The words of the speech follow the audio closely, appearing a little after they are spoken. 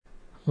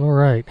All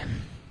right.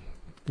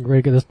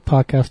 Ready to get this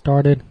podcast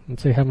started and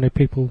see how many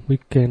people we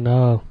can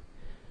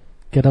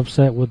get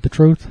upset with the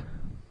truth?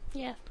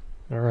 Yeah.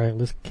 All right,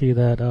 let's key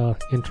that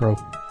intro.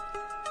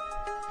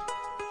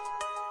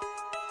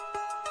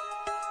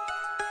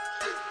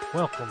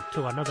 Welcome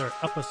to another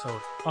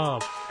episode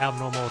of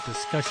Abnormal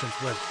Discussions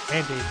with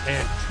Andy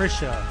and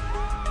Trisha.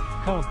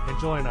 Come and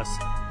join us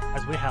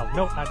as we have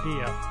no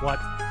idea what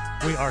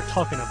we are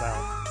talking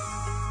about.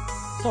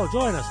 So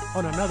join us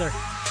on another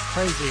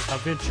crazy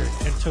adventure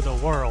into the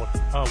world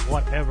of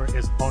whatever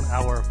is on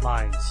our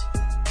minds.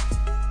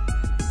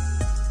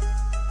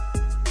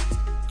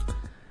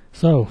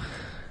 So,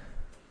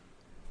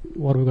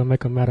 what are we going to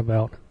make them mad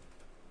about?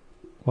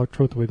 What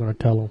truth are we going to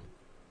tell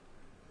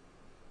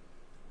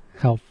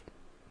them?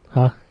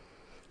 Huh?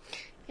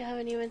 You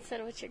haven't even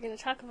said what you're going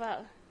to talk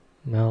about.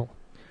 No.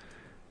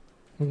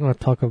 We're going to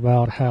talk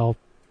about how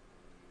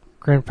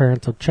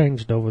grandparents have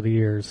changed over the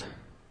years,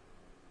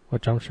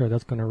 which I'm sure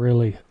that's going to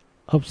really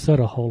upset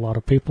a whole lot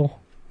of people,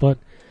 but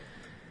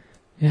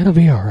it'll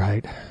be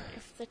alright.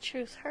 If the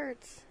truth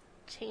hurts,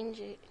 change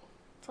it.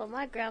 That's what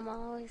my grandma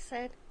always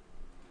said.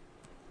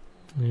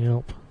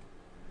 Yep.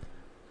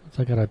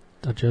 So I got to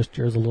adjust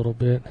yours a little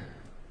bit.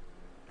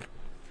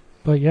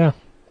 But yeah,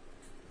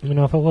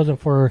 if it wasn't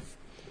for,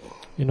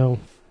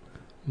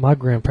 my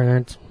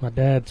grandparents, my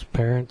dad's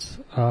parents,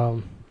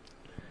 I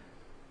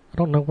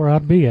don't know where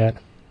I'd be at.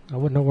 I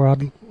wouldn't know where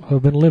I'd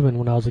have been living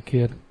when I was a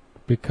kid,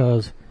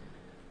 because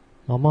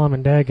my mom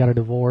and dad got a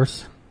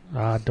divorce.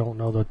 I don't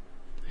know the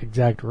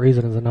exact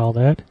reasons and all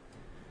that,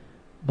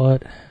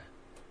 but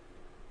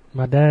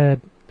my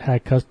dad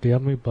had custody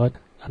of me, but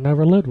I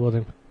never lived with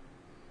him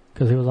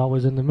because he was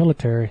always in the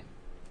military.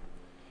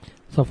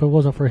 So if it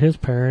wasn't for his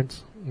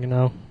parents,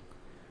 I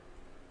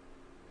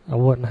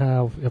wouldn't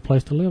have a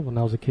place to live when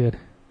I was a kid.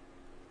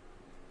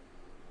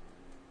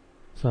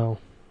 So,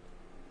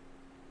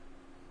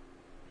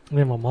 and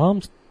then my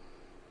mom's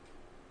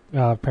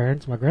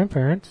parents, my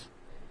grandparents,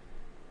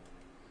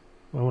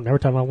 well, every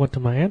time I went to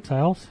my aunt's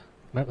house,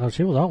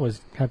 she was always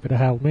happy to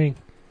have me.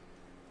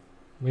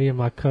 Me and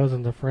my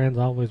cousins and friends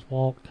always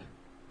walked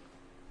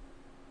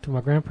to my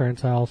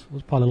grandparents' house. It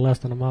was probably less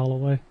than a mile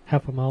away,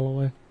 half a mile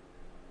away.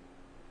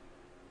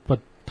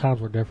 But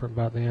times were different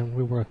back then.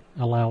 We were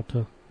allowed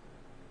to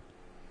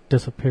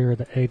disappear at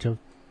the age of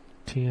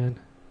 10.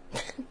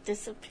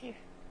 Disappear.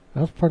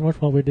 That's pretty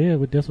much what we did.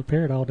 We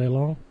disappeared all day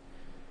long.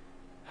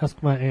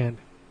 Ask my aunt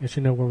if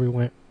she knew where we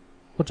went,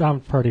 which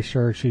I'm pretty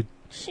sure she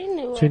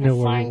knew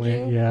where we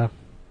went. Yeah.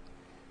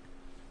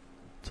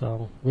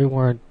 So we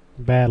weren't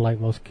bad like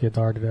most kids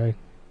are today.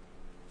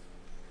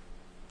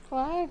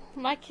 Well,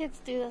 my kids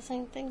do the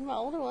same thing, my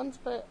older ones,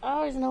 but I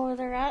always know where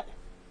they're at.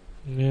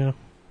 Yeah.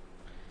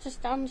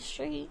 Just down the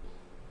street.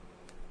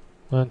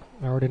 But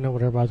I already know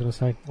what everybody's going to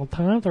say. Well,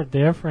 times are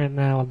different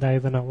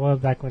nowadays than it was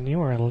back when you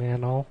were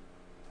little.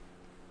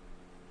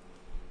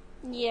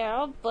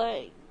 Yeah,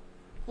 but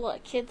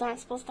what, kids aren't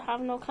supposed to have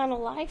no kind of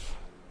life?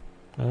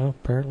 No,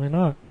 apparently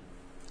not.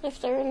 If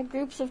they're in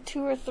groups of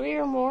 2 or 3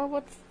 or more,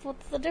 what's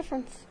the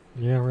difference?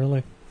 Yeah,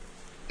 really.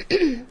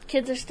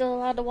 Kids are still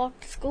allowed to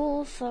walk to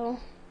school, so...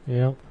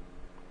 Yep.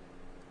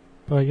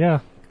 But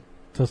yeah,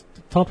 the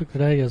topic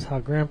today is how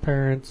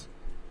grandparents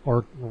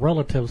or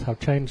relatives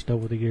have changed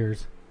over the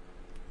years.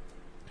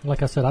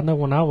 Like I said, I know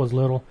when I was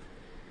little,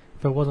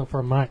 if it wasn't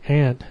for my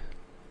aunt,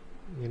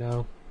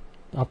 I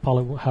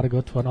probably had to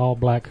go to an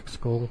all-black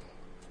school.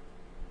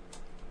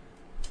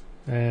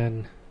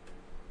 And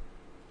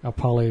I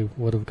probably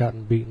would have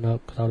gotten beaten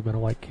up because I would have been a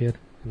white kid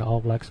in an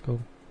all-black school.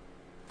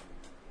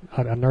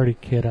 A nerdy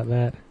kid at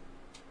that.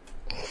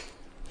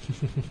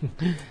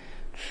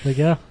 But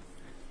yeah,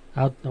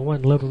 I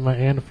went and lived with my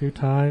aunt a few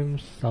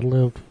times. I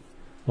lived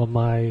with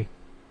my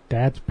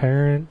dad's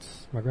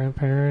parents, my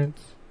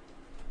grandparents,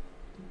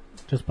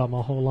 just about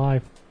my whole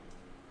life.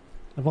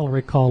 I've only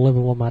recalled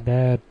living with my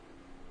dad,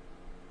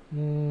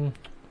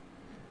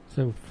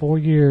 4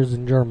 years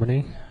in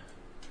Germany,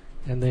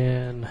 and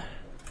then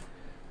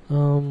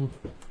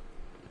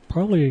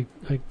probably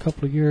a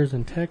couple of years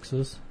in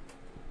Texas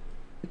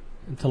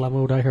until I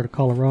moved out here to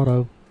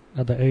Colorado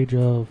at the age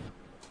of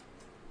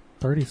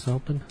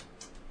 30-something.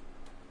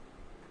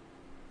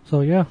 So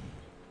yeah,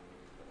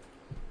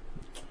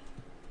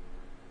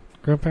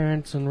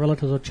 grandparents and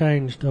relatives have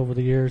changed over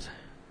the years.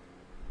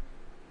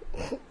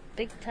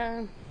 Big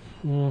time.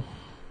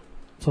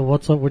 So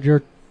what's up with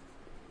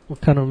what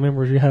kind of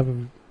memories you have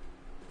of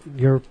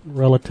your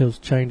relatives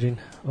changing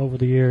over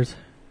the years?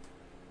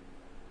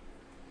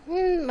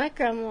 My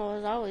grandma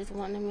was always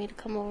wanting me to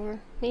come over.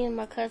 Me and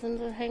my cousins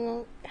would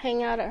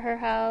hang out at her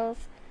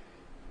house.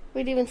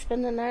 We'd even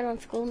spend the night on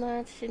school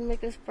nights. She'd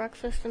make us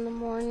breakfast in the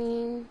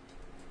morning.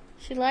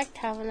 She liked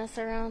having us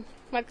around.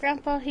 My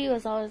grandpa, he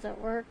was always at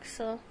work,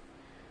 so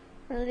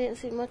really didn't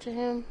see much of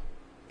him.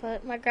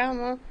 But my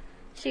grandma,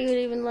 she would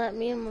even let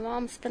me and my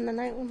mom spend the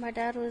night when my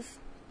dad was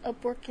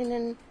up working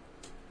in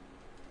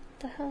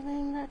the hell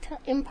name that town?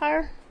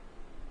 Empire?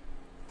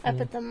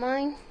 Up at the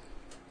mine.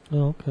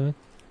 Oh, okay.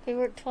 We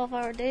worked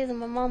 12-hour days, and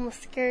my mom was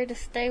scared to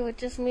stay with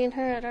just me and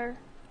her at our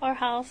our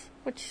house,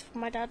 which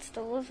my dad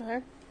still lives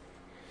there.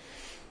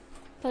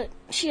 But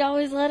she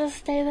always let us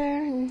stay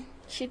there, and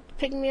she'd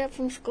pick me up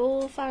from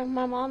school if my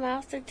mom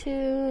asked her to,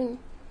 and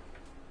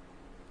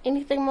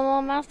anything my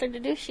mom asked her to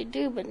do, she'd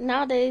do. But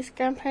nowadays,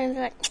 grandparents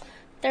are like,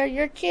 they're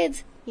your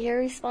kids, your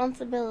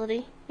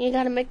responsibility. You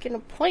gotta make an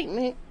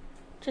appointment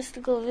just to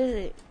go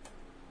visit.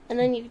 And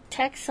then you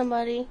text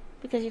somebody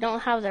because you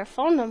don't have their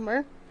phone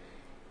number,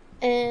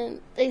 and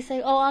they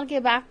say, oh, I'll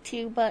get back to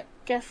you, but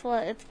guess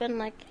what? It's been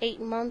like 8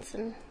 months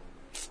and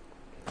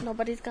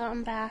nobody's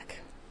gotten back.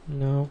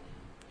 No.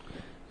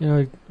 You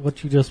know,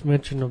 what you just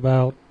mentioned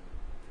about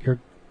your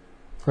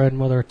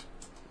grandmother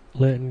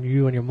letting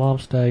you and your mom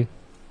stay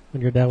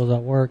when your dad was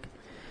at work,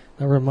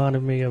 that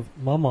reminded me of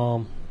my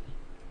mom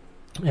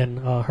and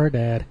her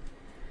dad.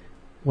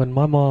 When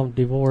my mom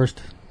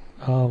divorced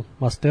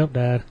my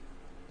stepdad,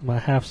 my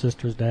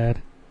half-sister's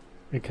dad,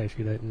 in case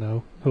you didn't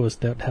know who his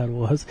stepdad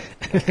was.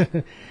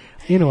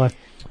 Anyway,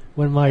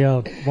 when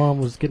my mom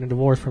was getting a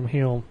divorce from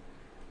him,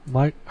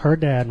 her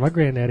dad, my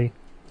granddaddy,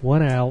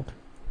 went out,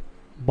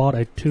 bought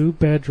a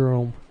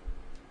 2-bedroom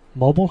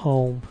mobile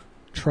home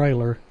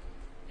trailer,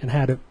 and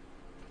had it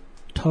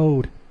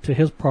towed to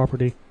his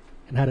property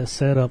and had it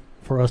set up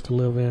for us to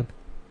live in.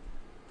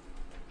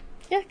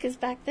 Yeah, because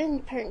back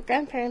then,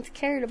 grandparents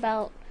cared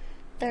about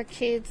their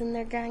kids and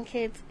their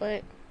grandkids,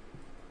 but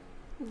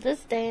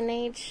this day and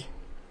age,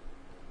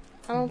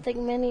 I don't think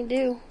many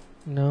do.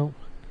 No.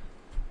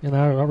 And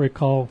I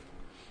recall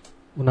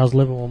when I was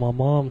living with my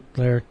mom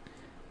there,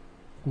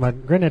 my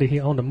granddaddy, he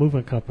owned a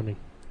moving company.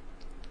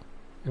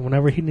 And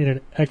whenever he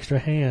needed extra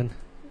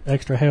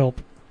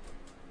help,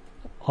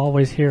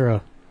 always hear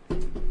a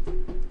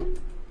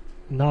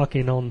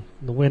knocking on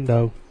the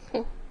window.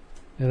 And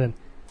then,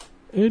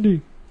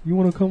 Eddie, you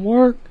want to come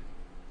work?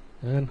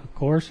 And, of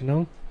course,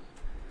 I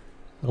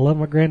love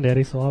my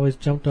granddaddy, so I always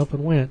jumped up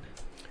and went.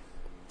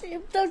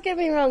 Don't get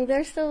me wrong,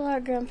 there still are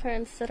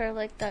grandparents that are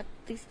like that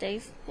these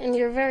days. And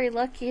you're very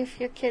lucky if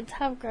your kids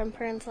have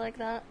grandparents like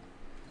that.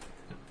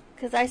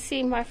 Because I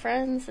see my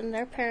friends and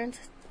their parents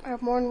are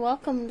more than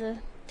welcome to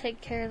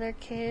take care of their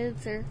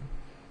kids or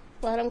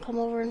let them come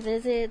over and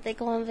visit. They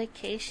go on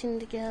vacation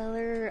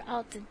together or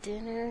out to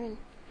dinner. And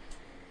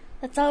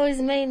that's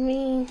always made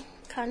me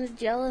kind of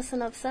jealous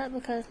and upset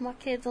because my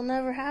kids will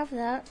never have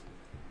that.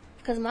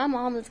 Because my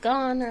mom is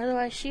gone, or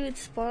otherwise she would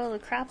spoil the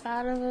crap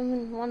out of him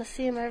and want to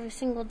see him every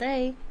single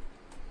day.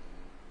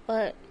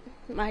 But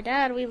my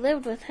dad, we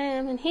lived with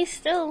him, and he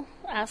still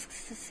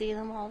asks to see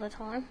them all the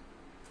time.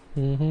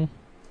 Mm-hmm.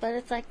 But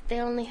it's like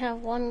they only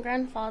have one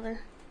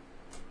grandfather.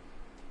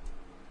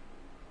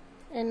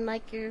 And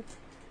like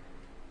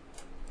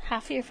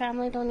half of your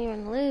family don't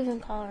even live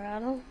in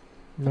Colorado.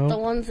 No. The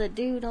ones that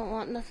do don't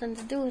want nothing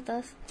to do with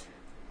us.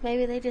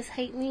 Maybe they just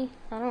hate me.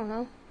 I don't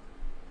know.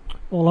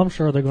 Well, I'm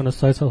sure they're going to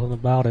say something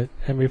about it,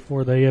 and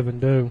before they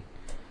even do,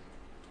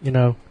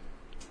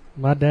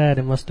 my dad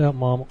and my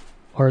stepmom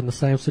are in the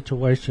same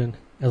situation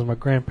as my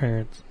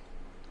grandparents.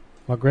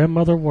 My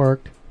grandmother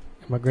worked,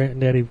 and my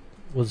granddaddy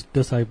was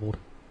disabled.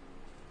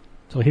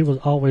 So he was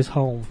always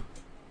home,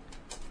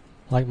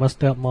 like my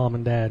stepmom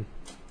and dad.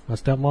 My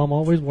stepmom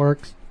always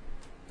works,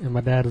 and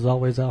my dad is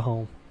always at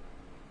home.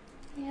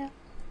 Yeah.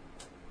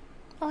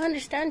 I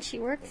understand she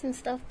works and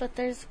stuff, but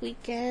there's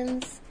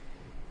weekends.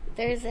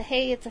 There's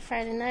hey, it's a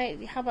Friday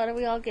night. How about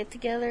we all get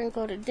together and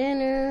go to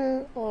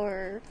dinner?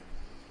 Or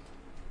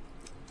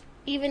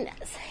even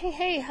say,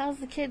 hey, how's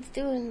the kids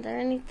doing? Is there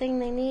anything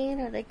they need?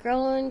 Are they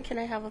growing? Can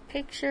I have a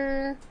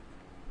picture?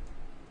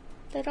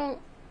 They don't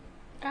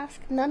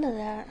ask none of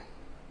that.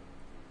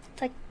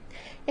 It's like,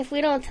 if we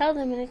don't tell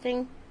them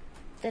anything,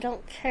 they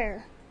don't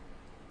care.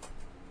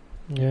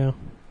 Yeah.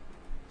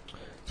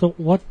 So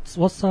what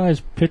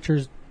size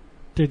pictures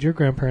did your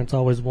grandparents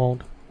always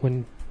want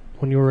when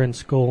you were in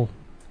school?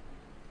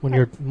 When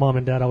your mom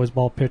and dad always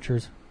bought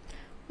pictures?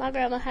 My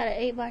grandma had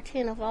an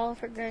 8x10 of all of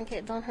her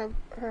grandkids on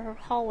her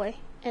hallway.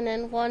 And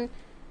then one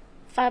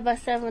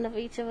 5x7 of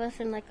each of us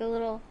in like a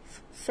little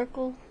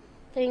circle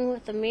thing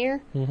with a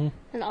mirror. Mm-hmm.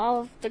 And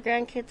all of the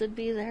grandkids would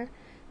be there.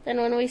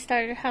 Then when we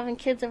started having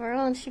kids of our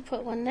own, she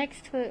put one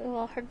next to it of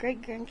all her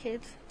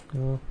great-grandkids.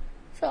 So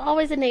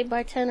always an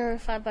 8x10 or a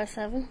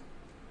 5x7.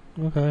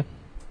 Okay.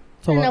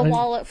 So and a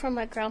wallet from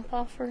my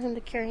grandpa for him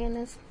to carry in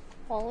his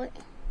wallet.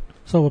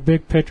 So a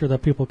big picture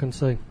that people can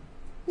see.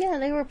 Yeah,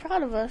 they were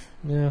proud of us.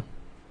 Yeah.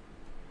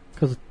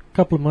 Because a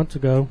couple of months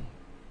ago,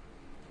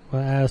 I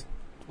asked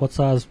what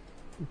size,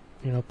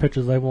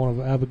 pictures they want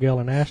of Abigail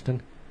and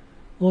Ashton.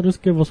 Well,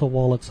 just give us a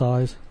wallet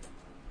size.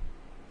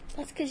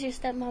 That's because your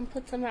stepmom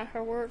puts them at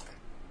her work.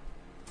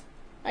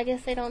 I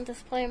guess they don't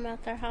display them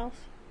at their house.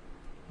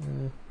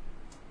 Yeah.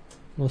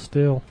 Well,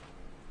 still.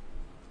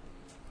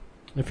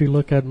 If you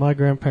look at my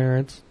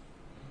grandparents,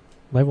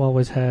 they've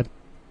always had,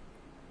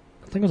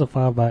 I think it was a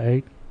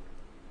 5x8.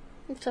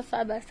 It's a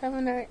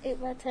 5x7 or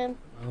 8x10.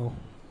 Oh.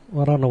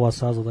 Well, I don't know what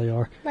size they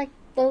are. Like,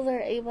 those are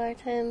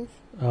 8x10s.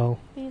 Oh.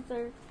 These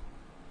are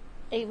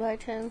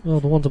 8x10s. Well,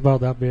 the one's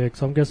about that big,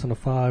 so I'm guessing a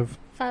 5.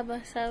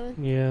 5x7.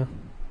 Yeah.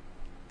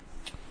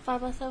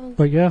 5x7.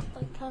 But yeah,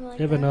 Like, kind of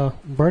like even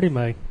that. Birdie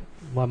Mae,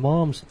 my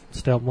mom's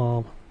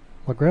stepmom,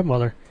 my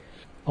grandmother,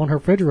 on her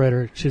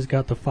refrigerator, she's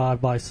got the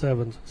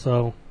 5x7s.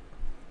 So,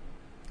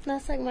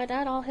 That's like my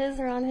dad. All his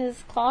are on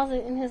his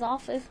closet in his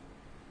office.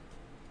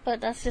 But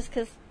that's just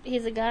because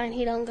he's a guy and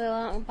he don't go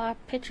out and buy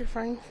picture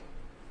frames.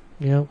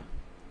 yep.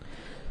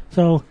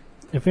 So,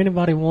 if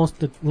anybody wants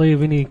to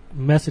leave any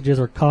messages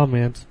or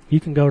comments, you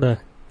can go to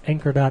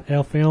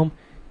anchor.fm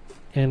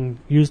and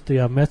use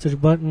the message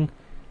button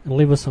and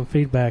leave us some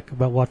feedback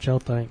about what y'all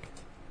think.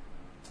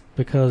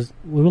 Because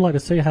we would like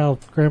to see how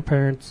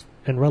grandparents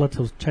and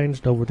relatives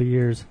changed over the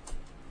years.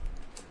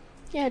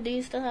 Yeah, do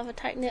you still have a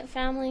tight-knit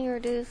family, or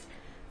does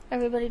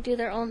everybody do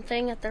their own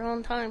thing at their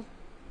own time?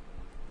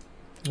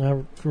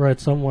 I read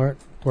somewhere,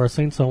 or I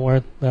seen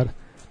somewhere that,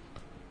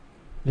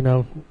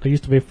 there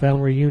used to be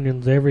family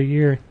reunions every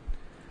year,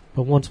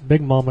 but once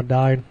Big Mama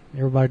died,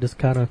 everybody just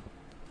kind of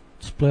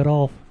split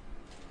off.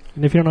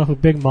 And if you don't know who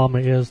Big Mama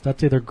is,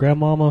 that's either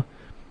Grandmama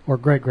or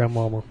Great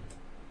Grandmama.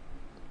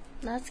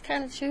 That's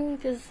kind of true,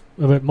 because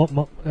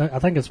I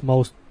think it's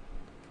most.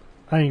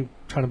 I ain't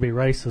trying to be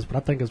racist, but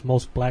I think it's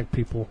most black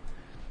people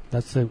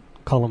that's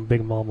call them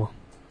Big Mama.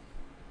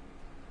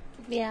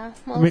 yeah,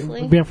 mostly.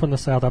 I mean, being from the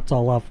South, that's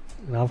all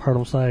I've heard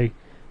them say.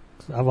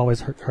 I've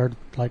always heard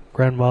like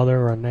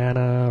grandmother or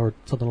nana or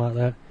something like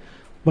that.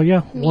 But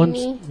yeah,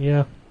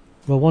 Mimi.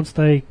 once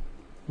they,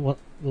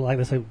 like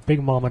they say,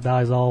 Big Mama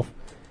dies off,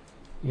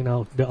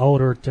 the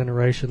older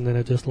generation, then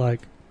it just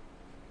like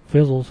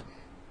fizzles.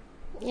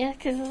 Yeah,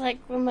 because it's like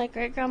when my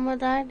great-grandma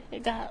died,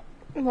 it got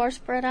more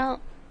spread out.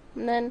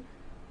 And then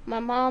my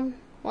mom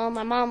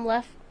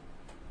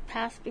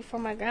passed before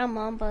my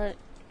grandma, but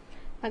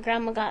my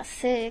grandma got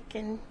sick,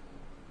 and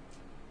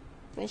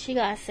when she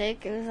got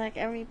sick, it was like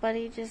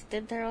everybody just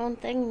did their own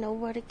thing.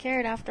 Nobody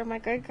cared after my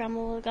great-grandma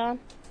was gone.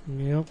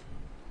 Yep.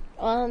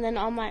 Well, and then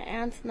all my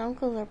aunts and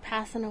uncles are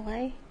passing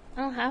away.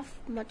 I don't have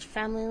much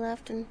family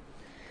left, and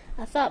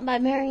I thought by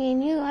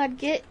marrying you I'd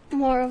get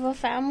more of a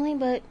family,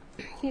 but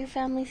your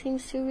family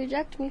seems to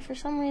reject me for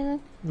some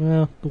reason.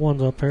 Yeah, the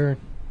ones up here.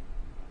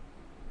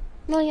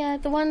 Well, yeah,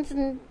 the ones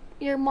in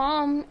your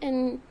mom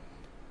and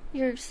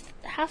your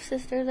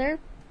half-sister,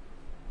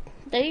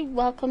 they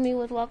welcome me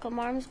with welcome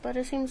arms, but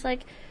it seems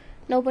like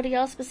nobody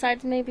else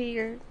besides maybe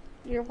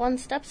your one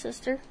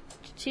stepsister.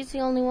 She's the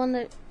only one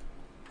that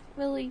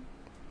really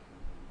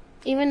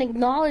even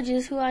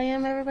acknowledges who I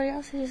am. Everybody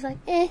else is just like,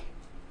 eh.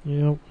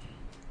 Yep.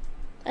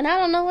 And I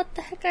don't know what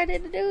the heck I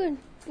did to do.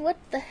 What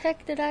the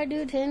heck did I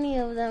do to any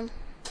of them?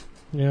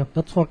 Yeah,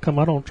 that's why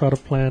I don't try to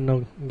plan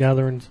no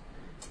gatherings,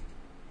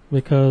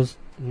 because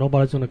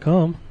nobody's going to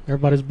come.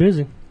 Everybody's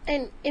busy.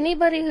 And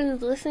anybody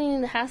who's listening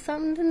and has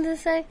something to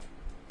say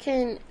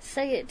can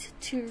say it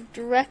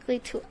directly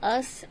to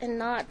us and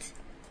not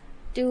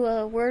do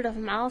a word of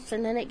mouth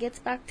and then it gets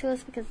back to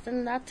us, because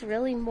then that's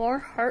really more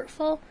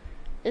hurtful,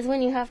 is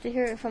when you have to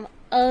hear it from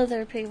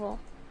other people.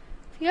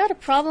 If you got a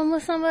problem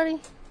with somebody,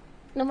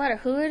 no matter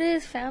who it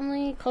is,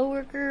 family,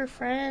 coworker,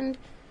 friend,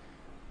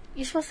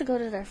 you're supposed to go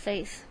to their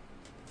face,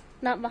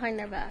 not behind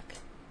their back.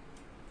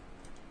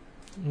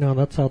 No,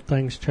 that's how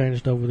things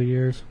changed over the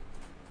years.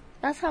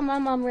 That's how my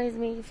mom raised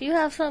me. If you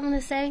have something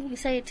to say, you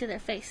say it to their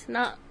face,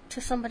 not to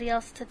somebody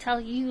else to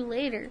tell you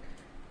later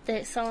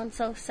that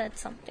so-and-so said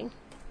something.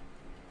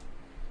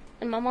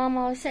 And my mom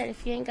always said,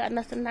 if you ain't got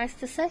nothing nice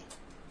to say,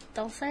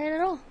 don't say it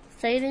at all.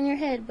 Say it in your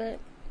head, but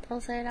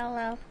don't say it out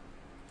loud.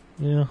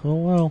 Yeah, oh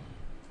well.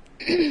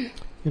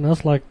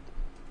 That's like...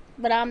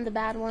 But I'm the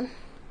bad one.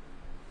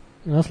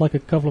 That's like a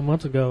couple of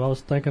months ago. I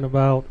was thinking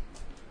about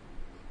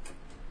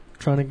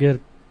trying to get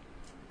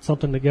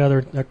something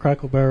together at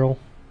Crackle Barrel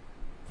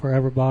for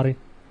everybody.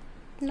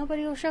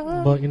 Nobody will show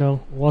up. But,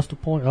 what's the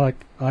point?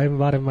 Like, I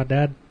invited my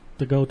dad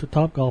to go to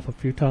Topgolf a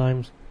few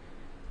times.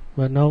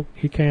 But no,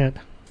 he can't.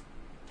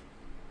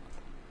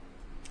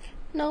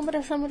 No, but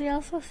if somebody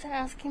else was to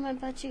ask him, I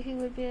bet you he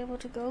would be able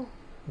to go.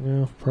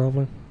 Yeah,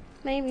 probably.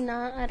 Maybe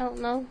not. I don't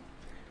know.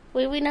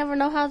 We never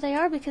know how they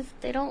are because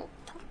they don't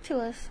talk to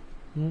us.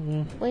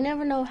 Mm-mm. We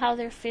never know how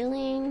they're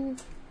feeling,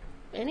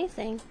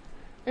 anything.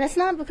 And it's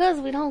not because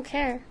we don't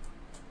care.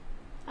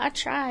 I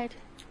tried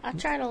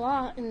a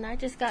lot, and I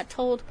just got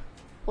told,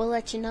 we'll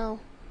let you know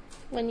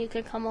when you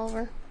could come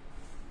over.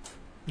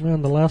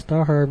 And the last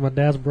I heard, my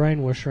dad's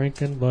brain was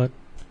shrinking, but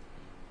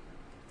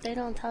they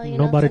don't tell you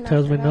nobody nothing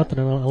tells me after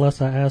that. nothing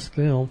unless I ask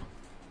them.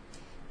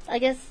 I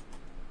guess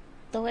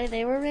the way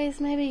they were raised,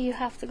 maybe you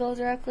have to go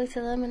directly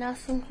to them and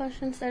ask them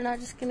questions. They're not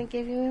just going to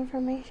give you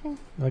information.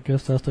 I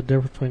guess that's the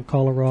difference between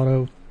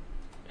Colorado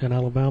and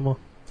Alabama,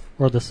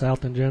 or the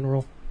South in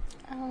general.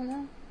 I don't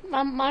know.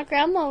 My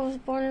grandma was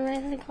born and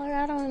raised in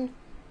Colorado, and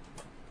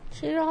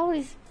she would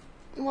always,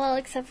 well,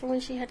 except for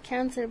when she had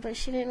cancer, but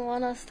she didn't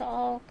want us to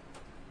all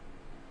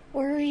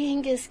worry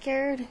and get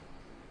scared.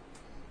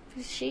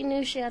 She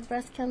knew she had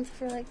breast cancer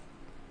for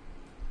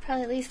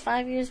probably at least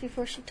 5 years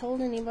before she told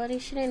anybody.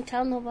 She didn't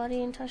tell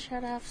nobody until she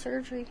had to have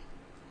surgery.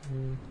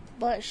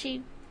 But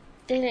she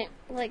didn't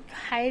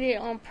hide it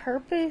on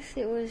purpose.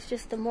 It was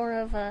just more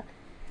of a,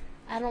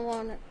 I don't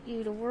want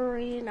you to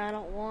worry and I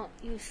don't want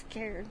you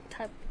scared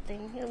type of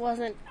thing. It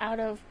wasn't out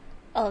of,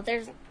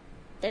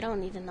 they don't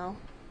need to know.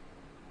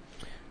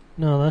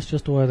 No, that's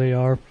just the way they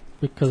are.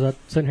 Because I'm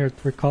sitting here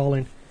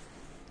recalling,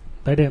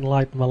 they didn't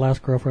like my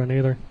last girlfriend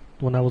either.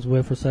 When I was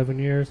with for 7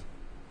 years,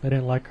 they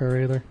didn't like her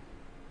either.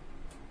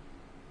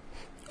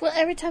 Well,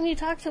 every time you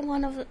talk to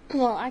one of the,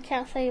 well, I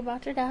can't say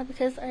about your dad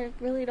because I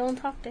really don't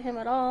talk to him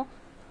at all.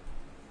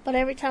 But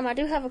every time I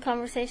do have a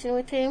conversation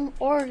with him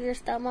or your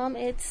stepmom,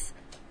 it's,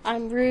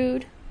 I'm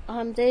rude,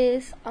 I'm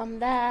this, I'm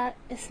that.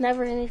 It's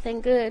never anything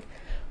good.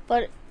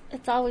 But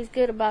it's always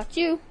good about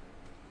you.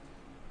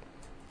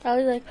 I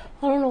was like,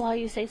 I don't know why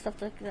you say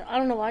stuff like that. I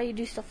don't know why you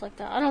do stuff like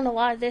that. I don't know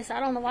why this. I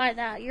don't know why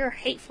that. You're a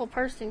hateful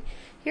person.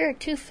 You're a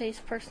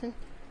two-faced person.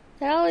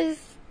 They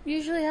always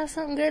usually have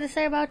something good to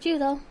say about you,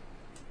 though.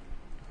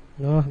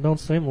 No, it don't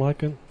seem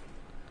like it.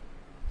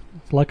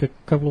 Like a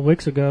couple of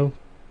weeks ago,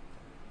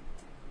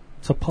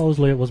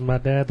 supposedly it was my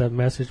dad that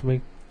messaged me,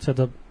 said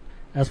that,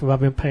 asked if I've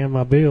been paying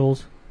my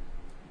bills.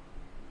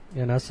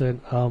 And I said,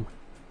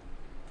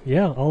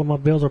 yeah, all of my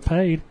bills are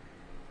paid.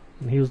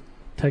 And he was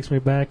texted me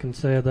back and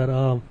said that,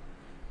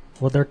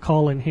 well, they're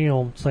calling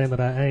him saying that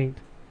I ain't.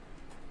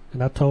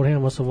 And I told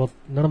him, I said, well,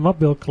 none of my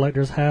bill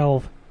collectors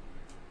have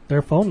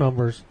their phone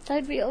numbers.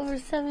 I'd be over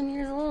 7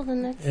 years old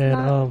and it's And,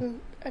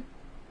 not...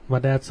 my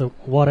dad said,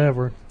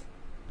 whatever.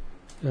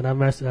 And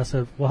I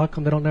said, well, how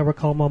come they don't never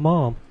call my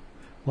mom?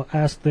 Well,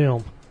 ask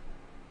them.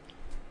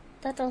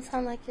 That don't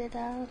sound like your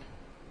dad.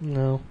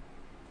 No.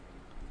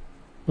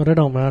 But it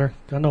don't matter.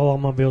 I know all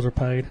my bills are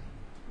paid.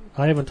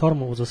 I even told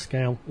him it was a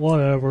scam.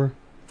 Whatever.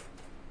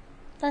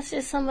 That's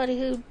just somebody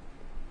who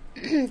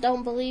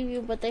don't believe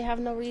you, but they have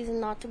no reason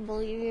not to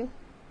believe you.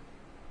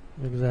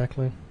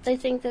 Exactly. They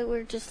think that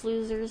we're just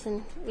losers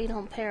and we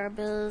don't pay our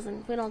bills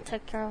and we don't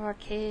take care of our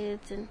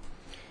kids and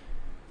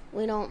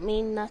we don't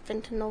mean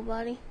nothing to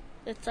nobody.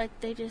 It's like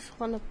they just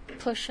want to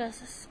push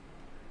us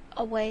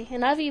away.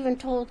 And I've even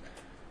told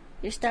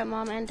your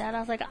stepmom and dad, I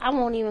was like, I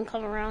won't even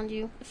come around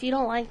you. If you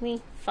don't like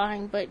me,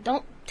 fine, but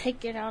don't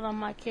take it out on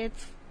my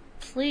kids.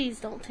 Please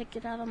don't take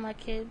it out on my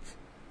kids.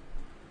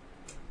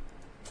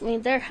 I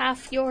mean, they're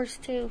half yours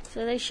too,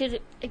 so they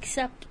should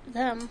accept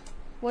them.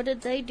 What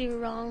did they do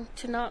wrong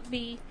to not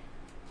be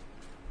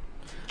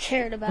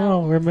cared about?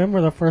 Well,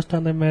 remember the first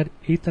time they met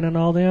Ethan and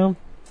all them?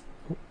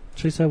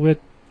 She said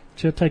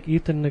she'll take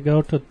Ethan to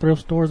go to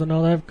thrift stores and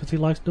all that because he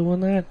likes doing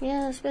that.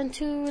 Yeah, it's been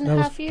 2.5 years. That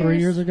was 3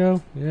 years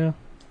ago. Yeah.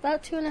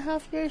 About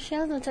 2.5 years. She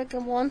hasn't took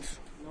him once.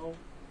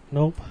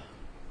 Nope.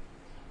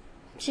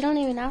 She don't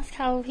even ask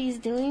how he's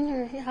doing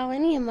or how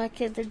any of my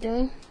kids are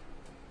doing.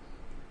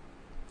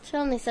 She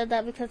only said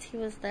that because he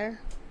was there.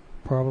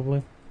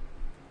 Probably.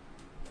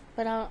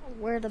 But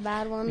we're the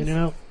bad ones. You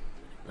know,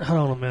 hold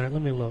on a minute.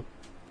 Let me look.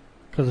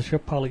 Because she'll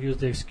probably use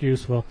the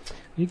excuse, well,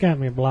 you got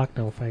me blocked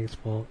on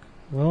Facebook.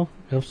 Well,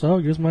 if so,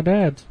 use my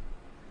dad's.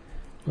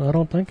 Well, I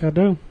don't think I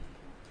do.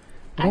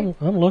 I'm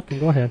looking.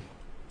 Go ahead.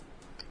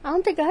 I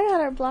don't think I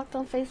got her blocked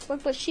on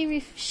Facebook, but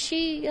she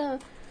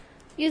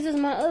uses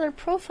my other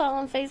profile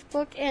on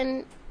Facebook,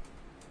 and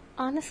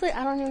honestly,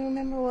 I don't even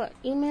remember what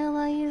email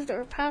I used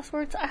or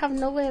passwords. I have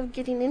no way of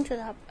getting into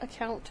that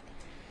account.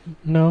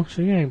 No,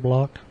 she ain't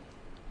blocked.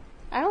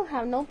 I don't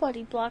have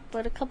nobody blocked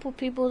but a couple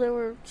people that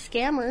were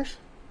scammers.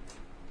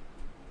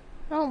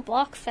 I don't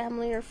block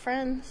family or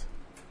friends.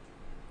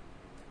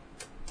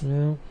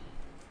 Yeah.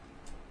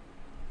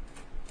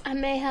 I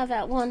may have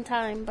at one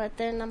time, but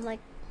then I'm like,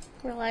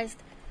 realized,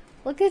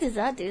 what good does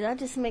that do? That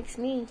just makes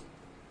me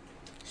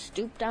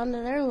stoop down to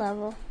their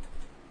level.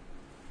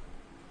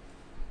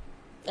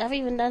 I've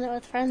even done it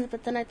with friends,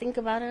 but then I think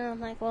about it and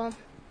I'm like, well,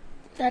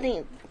 that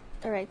ain't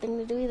the right thing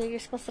to do either. You're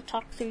supposed to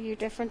talk through your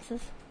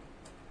differences.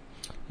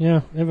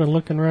 Yeah, even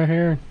looking right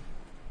here.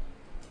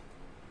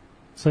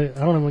 See, I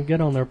don't even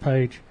get on their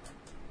page.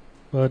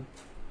 But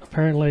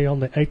apparently on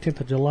the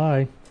 18th of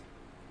July,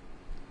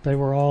 they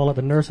were all at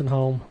the nursing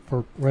home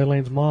for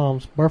Raylene's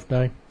mom's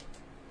birthday.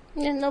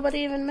 Yeah, nobody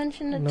even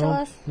mentioned it to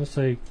us. Let's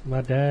see,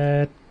 my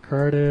dad,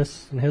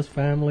 Curtis and his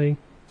family,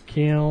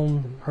 Kim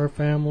and her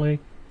family,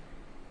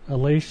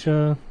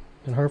 Alicia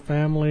and her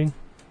family,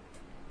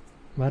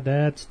 my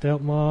dad's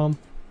stepmom.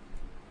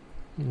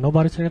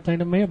 Nobody said anything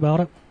to me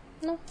about it.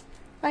 No.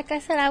 Like I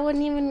said, I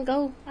wouldn't even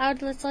go. I would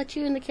just let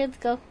you and the kids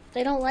go. If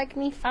they don't like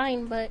me,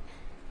 fine, but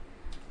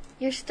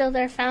you're still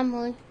their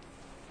family.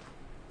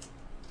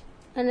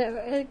 And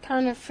it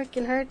kind of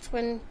freaking hurts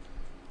when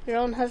your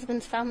own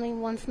husband's family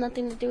wants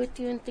nothing to do with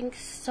you and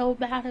thinks so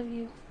bad of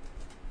you.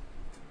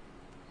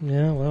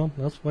 Yeah, well,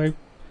 that's the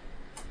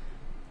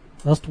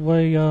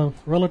way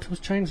relatives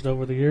changed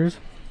over the years.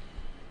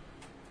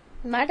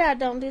 My dad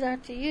don't do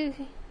that to you.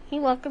 He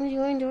welcomed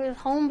you into his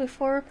home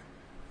before,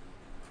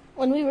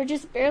 when we were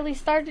just barely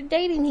started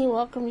dating, he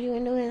welcomed you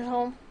into his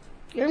home.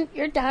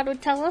 Your dad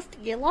would tell us to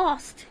get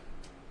lost.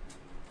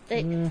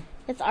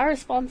 It's our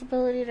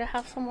responsibility to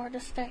have somewhere to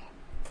stay.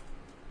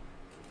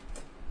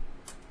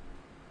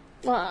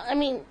 Well, I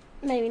mean,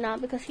 maybe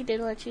not, because he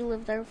did let you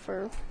live there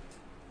for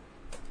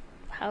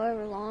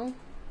however long.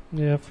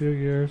 Yeah, a few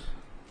years.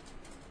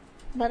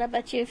 But I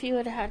bet you if you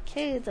would have had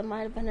kids, it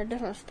might have been a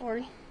different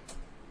story.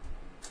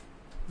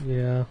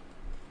 Yeah.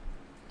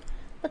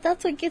 But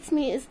that's what gets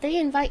me, is they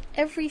invite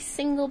every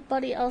single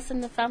buddy else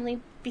in the family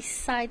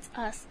besides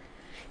us.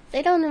 If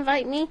they don't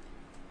invite me,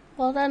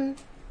 well then,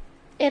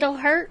 it'll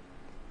hurt,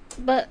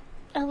 but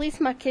at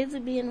least my kids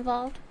would be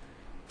involved.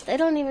 They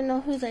don't even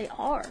know who they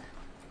are.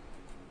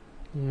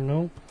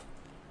 Nope.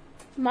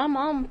 My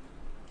mom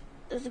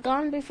is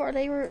gone before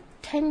they were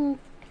 10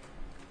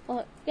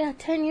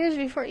 years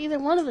before either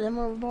one of them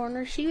were born,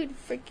 or she would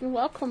freaking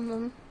welcome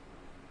them.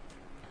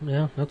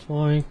 Yeah, that's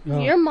why.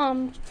 Your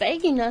mom's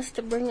begging us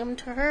to bring them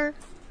to her.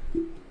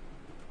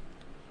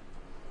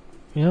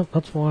 Yeah,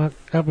 that's why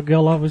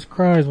Abigail always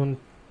cries when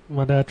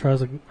my dad tries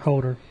to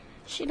hold her.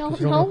 She don't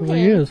She don't know know who him.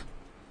 he is.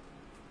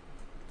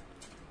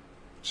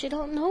 She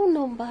don't know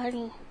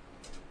nobody.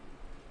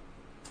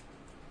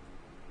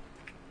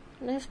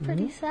 And it's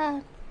pretty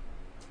sad.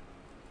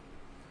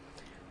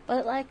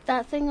 But like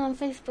that thing on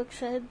Facebook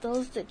said,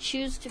 those that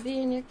choose to be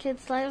in your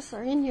kids' lives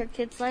are in your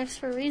kids' lives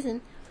for a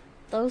reason.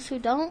 Those who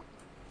don't,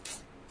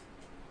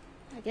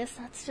 I guess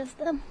that's just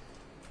them.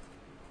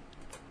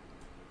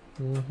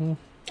 Mm-hmm.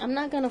 I'm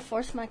not going to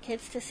force my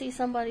kids to see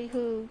somebody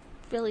who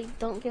really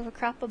don't give a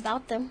crap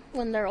about them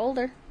when they're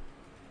older.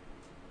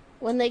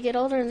 When they get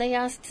older and they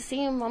ask to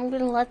see them, I'm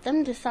going to let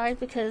them decide,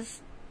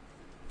 because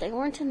they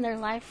weren't in their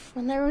life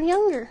when they were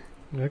younger.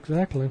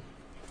 Exactly.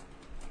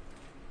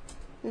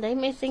 They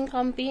may think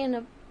I'm being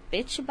a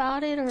bitch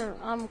about it, or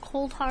I'm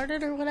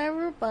cold-hearted or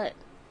whatever, but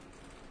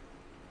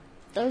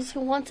those who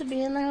want to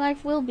be in their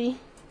life will be.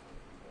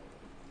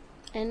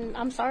 And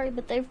I'm sorry,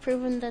 but they've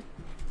proven that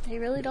they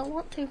really don't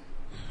want to.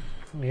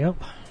 Yep.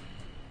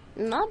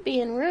 Not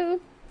being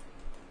rude.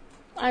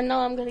 I know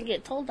I'm going to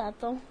get told that,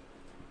 though.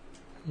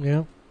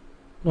 Yep.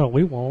 No,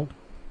 we won't.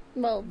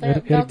 Well,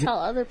 they'll tell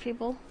other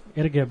people.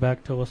 It'll get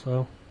back to us,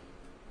 though.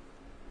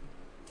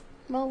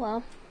 Oh,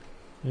 well.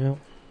 Yep.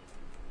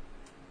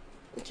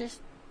 Just,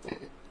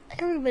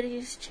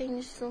 everybody's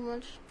changed so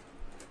much.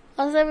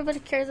 All everybody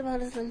cares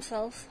about is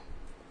themselves.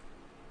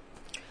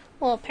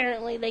 Well,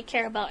 apparently they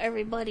care about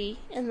everybody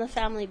in the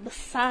family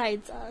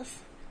besides us.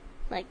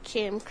 Like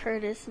Kim,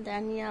 Curtis,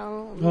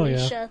 Danielle,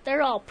 Alicia. Yeah.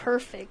 They're all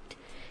perfect.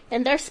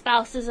 And their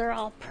spouses are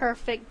all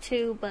perfect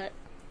too, but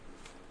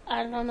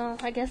I don't know.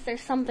 I guess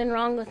there's something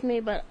wrong with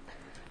me, but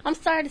I'm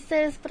sorry to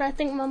say this, but I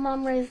think my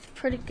mom raised a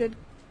pretty good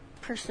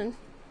person.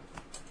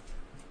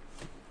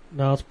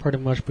 No, it's pretty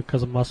much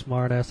because of my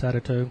smart-ass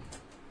attitude.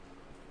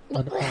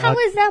 How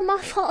is that my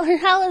fault, or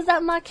how is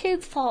that my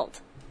kid's fault?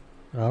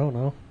 I don't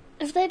know.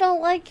 If they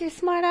don't like your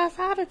smart-ass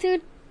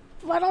attitude,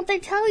 why don't they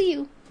tell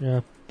you?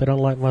 Yeah, they don't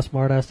like my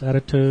smart-ass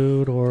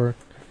attitude or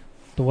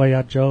the way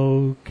I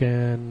joke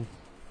and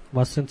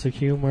my sense of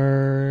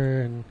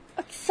humor. And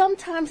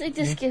sometimes they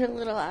just get a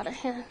little out of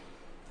hand.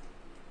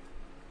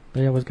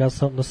 They always got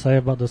something to say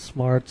about the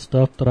smart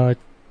stuff that I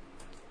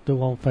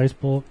do on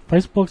Facebook.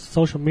 Facebook's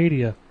social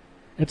media.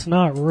 It's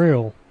not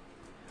real.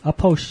 I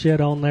post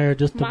shit on there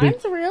just to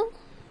Mine's real.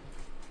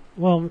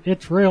 Well,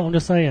 it's real. I'm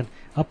just saying.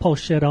 I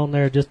post shit on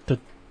there just to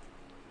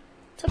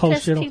post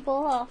piss shit people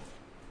off.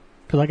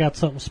 Because I got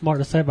something smart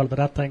to say about it that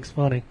I think's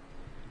funny.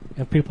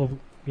 And people,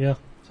 yeah,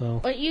 so.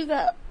 But you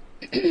got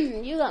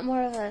you got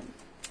more of a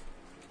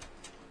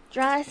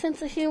dry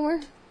sense of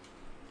humor.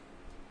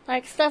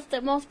 Like stuff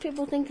that most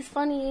people think is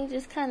funny, you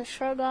just kind of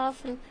shrug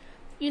off, and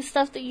you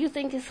stuff that you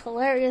think is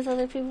hilarious,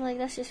 other people are like,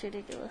 that's just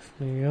ridiculous.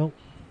 Yep.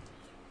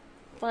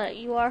 But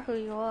you are who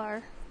you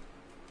are.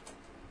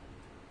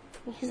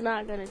 He's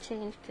not going to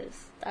change,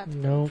 because that's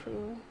been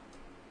proven.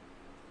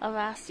 I've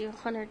asked you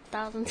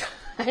 100,000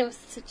 times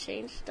to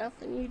change stuff,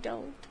 and you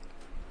don't.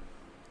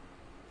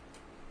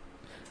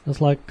 It's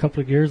like a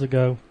couple of years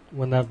ago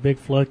when that big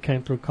flood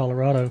came through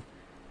Colorado.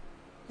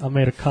 I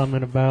made a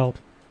comment about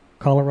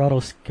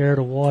Colorado's scared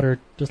of water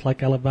just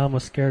like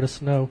Alabama's scared of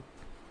snow.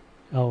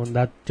 Oh, and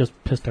that just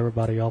pissed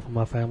everybody off in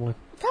my family.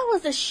 That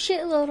was a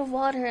shitload of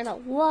water, and a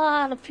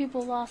lot of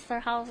people lost their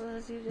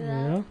houses due to that.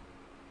 Yeah.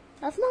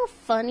 That's not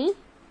funny.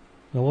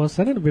 I wasn't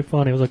saying it to be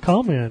funny. It was a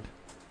comment.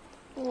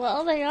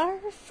 Well, they are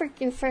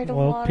freaking afraid of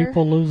Well, water.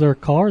 people lose their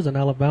cars in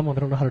Alabama.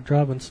 They don't know how to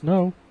drive in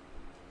snow.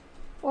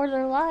 Or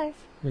their life.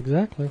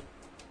 Exactly.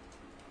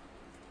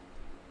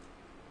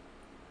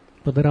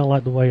 But they don't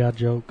like the way I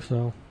joke,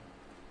 so.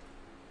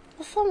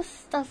 Some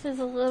stuff is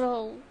a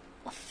little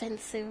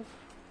offensive.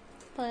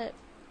 But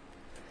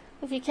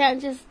if you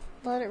can't just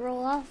let it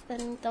roll off,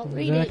 then don't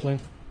read it. Exactly.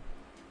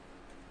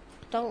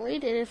 Don't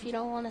read it if you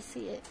don't want to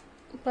see it.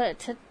 But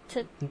to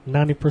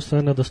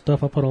 90% of the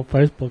stuff I put on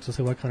Facebook to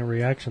see what kind of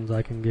reactions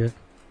I can get.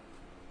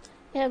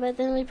 Yeah, but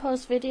then we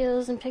post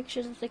videos and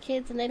pictures of the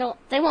kids, and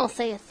they won't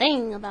say a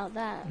thing about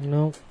that.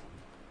 No.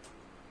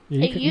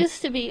 It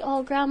used to be,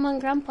 oh, Grandma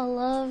and Grandpa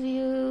love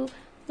you.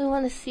 We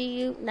want to see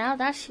you. Now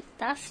that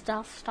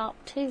stuff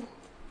stopped too.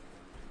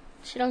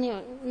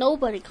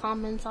 Nobody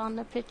comments on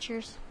the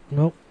pictures.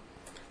 Nope.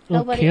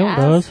 Nobody Kim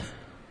does.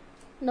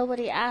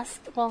 Nobody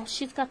asked. Well,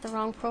 she's got the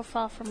wrong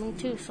profile for me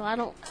too, so I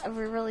don't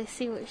ever really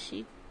see what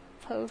she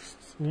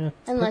posts. Yeah.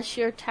 Unless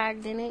you're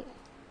tagged in it.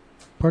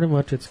 pretty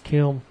much it's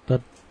Kim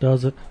that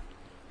does it.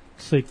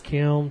 See,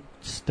 Kim,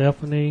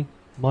 Stephanie,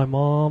 my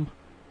mom.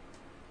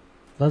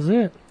 That's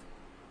it.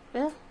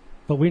 Yeah.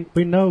 But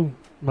we know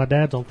my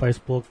dad's on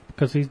Facebook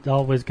because he's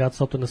always got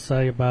something to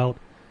say about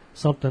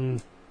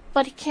something.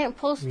 But he can't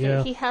post Yeah.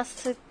 it. He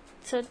has to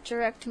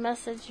direct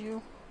message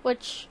you,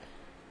 which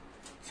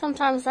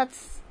sometimes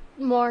that's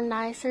more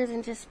nicer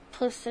than just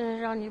posting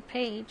it on your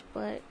page.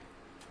 But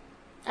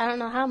I don't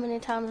know how many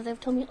times they've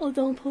told me, oh,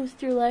 don't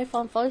post your life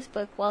on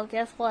Facebook. Well,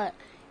 guess what?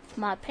 It's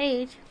my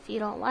page. If you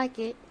don't like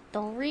it,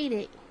 don't read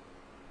it.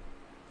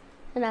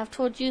 And I've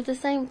told you the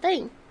same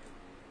thing.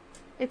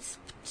 It's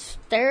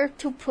there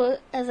to put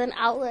as an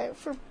outlet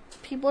for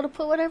people to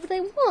put whatever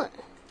they want.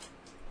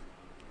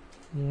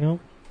 Nope.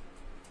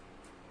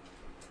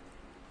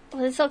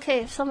 Well, it's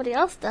okay if somebody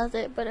else does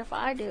it, but if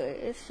I do it,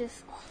 it's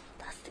just, oh,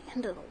 that's the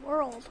end of the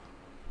world.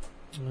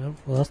 Yeah,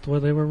 well, that's the way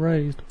they were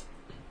raised.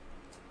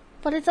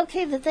 But it's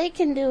okay that they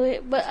can do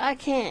it, but I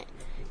can't.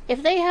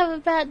 If they have a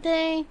bad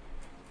day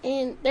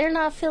and they're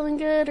not feeling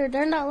good or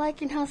they're not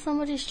liking how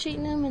somebody's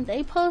treating them and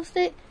they post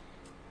it,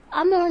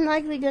 I'm more than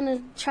likely going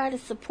to try to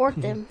support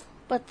them.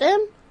 But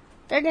them,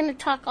 they're going to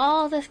talk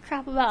all this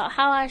crap about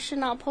how I should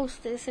not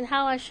post this and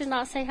how I should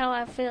not say how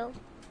I feel.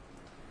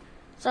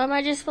 So am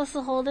I just supposed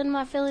to hold in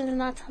my feelings and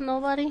not tell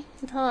nobody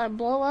until I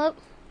blow up?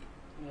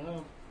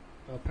 No.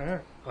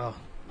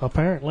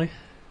 Apparently.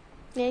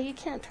 Yeah, you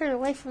can't turn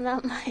away from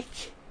that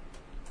mic.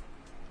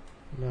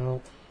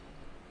 No.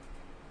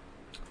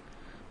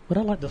 But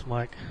I like this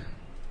mic.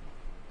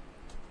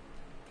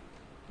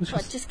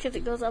 What, just because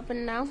it goes up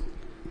and down?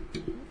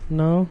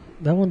 No,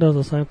 that one does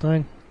the same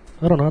thing.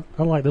 I don't know.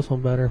 I like this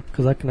one better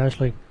because I can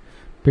actually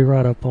be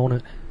right up on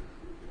it.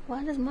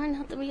 Why does mine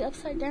have to be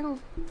upside down?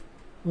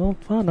 Well,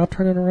 fine. I'll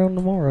turn it around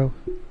tomorrow.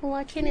 Well,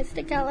 why can't it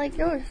stick out like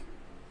yours?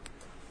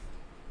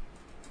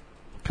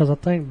 Because I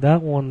think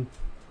that one,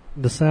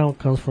 the sound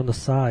comes from the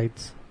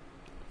sides.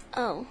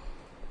 Oh.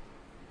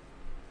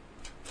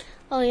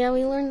 Oh, yeah,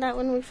 we learned that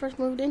when we first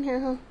moved in here,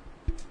 huh?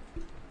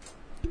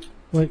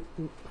 Wait.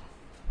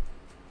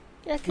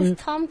 Yeah, because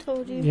Tom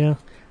told you. Yeah.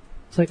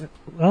 It's like,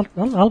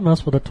 I'll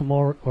mess with it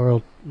tomorrow,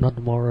 or not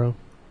tomorrow.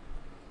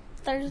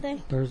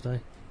 Thursday.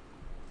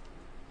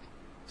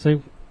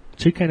 See,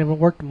 she can't even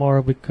work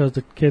tomorrow because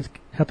the kids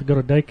have to go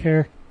to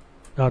daycare.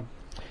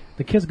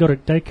 The kids go to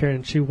daycare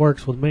and she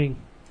works with me.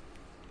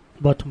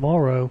 But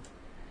tomorrow,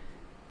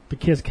 the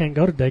kids can't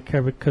go to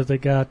daycare because they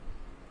got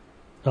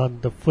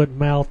the foot,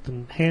 mouth,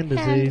 and hand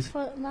disease.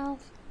 Foot,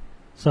 mouth.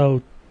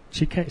 So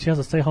she can't. She has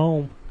to stay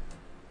home.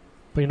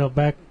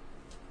 But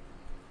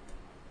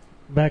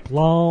back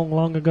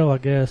long ago, I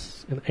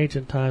guess, in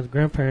ancient times,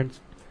 grandparents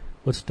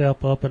would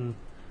step up and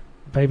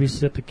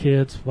babysit the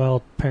kids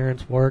while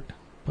parents worked.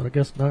 But I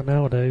guess not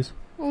nowadays.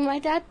 Well, my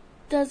dad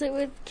does it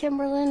with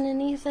Kimberlyn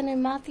and Ethan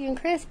and Matthew and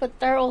Chris, but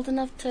they're old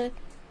enough to...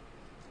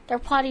 They're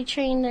potty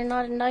trained, they're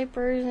not in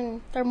diapers,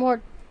 and they're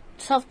more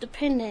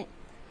self-dependent.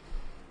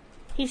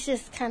 He's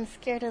just kind of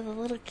scared of the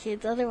little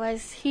kids,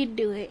 otherwise he'd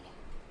do it.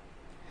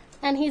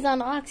 And he's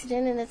on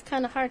oxygen, and it's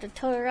kind of hard to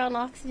tow around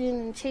oxygen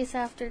and chase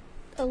after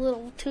a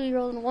little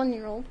 2-year-old and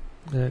 1-year-old.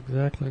 Yeah,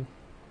 exactly.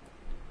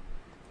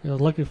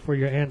 Lucky for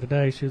your aunt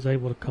today, she was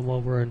able to come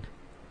over and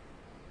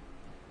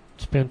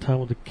spend time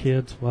with the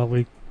kids while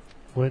we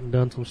went and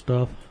done some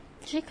stuff.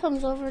 She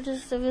comes over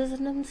just to visit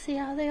them and see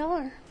how they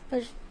are.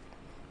 But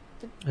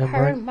And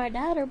her and my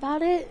dad are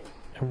about it.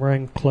 And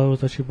wearing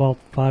clothes that she bought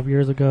 5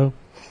 years ago.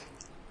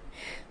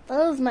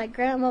 Those my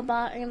grandma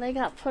bought, and they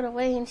got put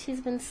away, and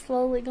she's been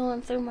slowly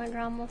going through my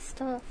grandma's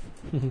stuff.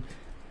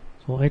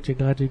 So ain't you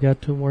glad you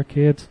got 2 more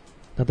kids?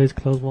 That these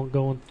clothes won't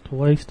go to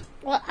waste?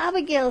 Well,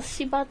 Abigail,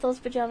 she bought those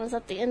pajamas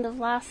at the end of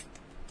last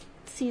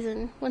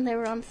season when they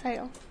were on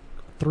sale.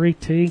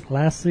 3T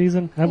last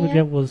season?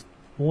 Abigail was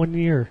 1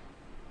 year.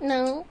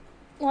 No.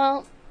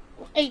 Well,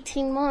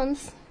 18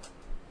 months.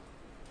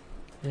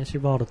 And she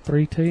bought a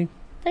 3T?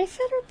 They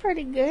fit her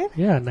pretty good.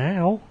 Yeah,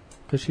 now.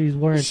 Because she's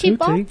wearing 2T. She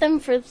bought them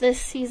for this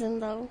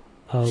season, though.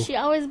 Oh. She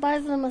always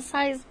buys them a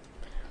size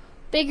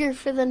bigger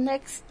for the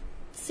next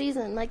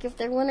season. Like if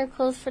they're winter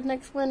clothes for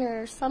next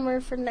winter or summer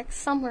for next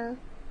summer.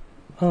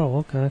 Oh,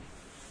 okay.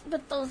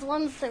 But those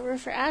ones that were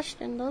for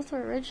Ashton, those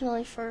were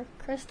originally for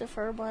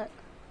Christopher, but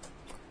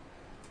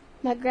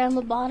my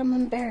grandma bought them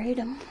and buried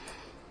them.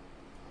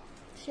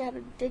 She had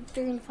to dig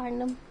through and find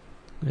them.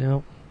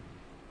 Yep.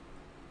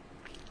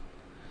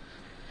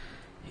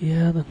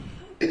 Yeah,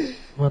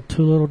 my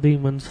 2 little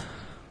demons.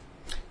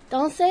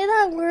 Don't say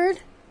that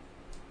word.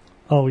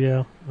 Oh,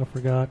 yeah, I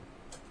forgot.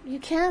 You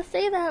can't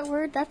say that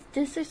word. That's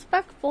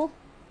disrespectful.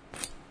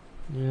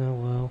 Yeah,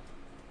 well.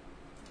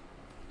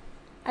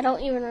 I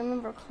don't even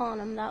remember calling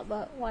him that,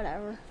 but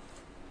whatever.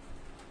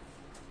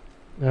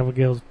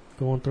 Abigail's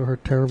going through her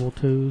terrible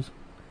 2s.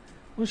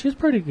 Well, she's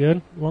pretty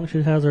good, as long as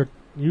she has her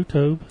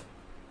YouTube.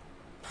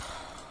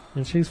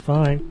 And she's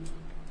fine.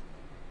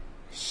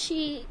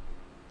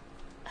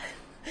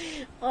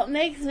 What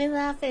makes me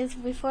laugh is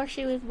before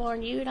she was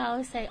born, you'd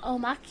always say, oh,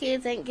 my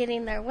kids ain't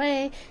getting their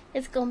way.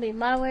 It's going to be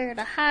my way or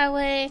the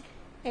highway.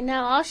 And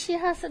now all she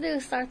has to do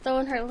is start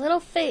throwing her little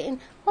fit and,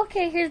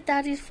 okay, here's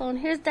daddy's phone,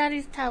 here's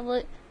daddy's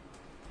tablet.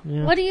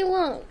 Yeah. What do you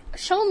want?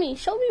 Show me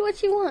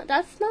what you want.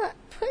 That's not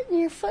putting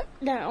your foot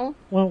down.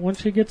 Well, when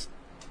she gets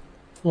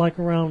like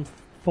around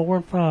 4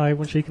 and 5,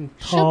 when she can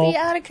talk. She'll be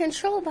out of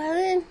control by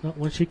then.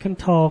 When she can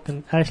talk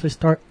and actually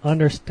start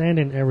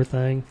understanding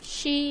everything.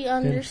 She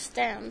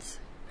understands.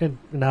 And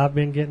I've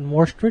been getting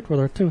more strict with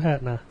her too,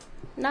 hadn't I?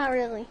 Not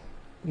really.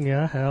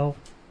 Yeah, I have.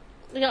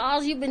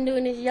 All you've been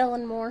doing is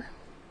yelling more.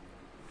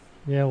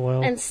 Yeah,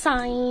 well. And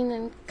sighing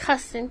and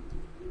cussing.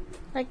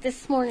 Like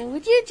this morning.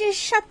 Would you just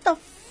shut the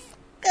f***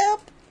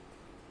 up?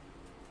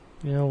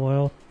 Yeah,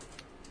 well.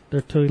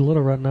 They're too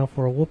little right now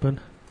for a whooping.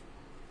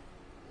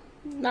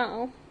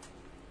 No.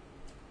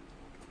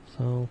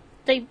 So.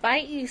 They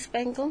bite you,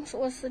 spank them, so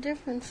what's the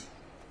difference?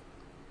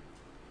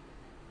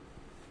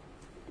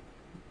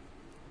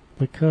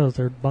 Because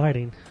they're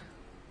biting.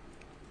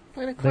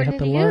 But according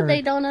to you,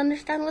 they don't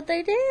understand what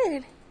they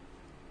did.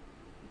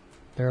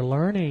 They're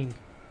learning.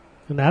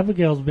 And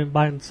Abigail's been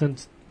biting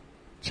since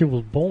she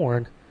was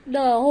born.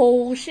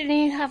 No, she didn't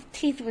even have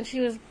teeth when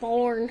she was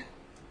born.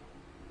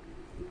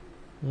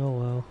 Oh,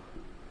 well.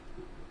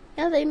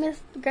 Yeah,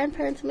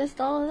 grandparents missed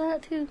all of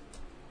that, too.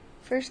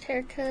 First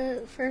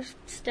haircut, first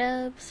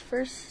steps,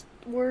 first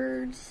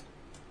words.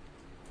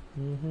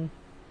 Mm-hmm.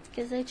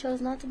 Because they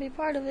chose not to be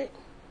part of it.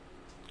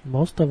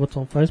 Most of it's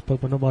on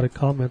Facebook, but nobody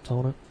comments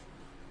on it.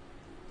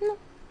 No.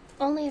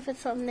 Only if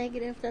it's something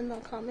negative, then they'll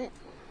comment.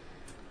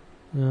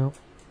 Yeah.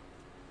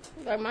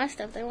 Or my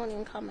stuff, they won't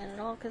even comment at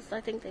all, because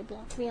I think they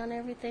block me on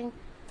everything.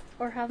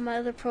 Or have my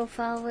other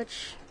profile,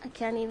 which I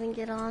can't even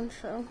get on,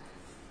 so...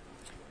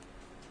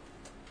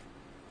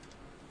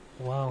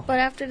 Wow. But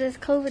after this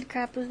COVID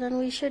crap is done,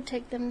 we should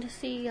take them to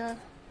see,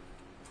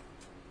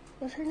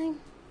 what's her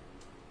name?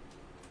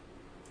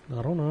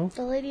 I don't know.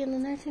 The lady in the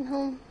nursing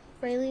home.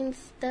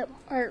 Raylene's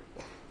your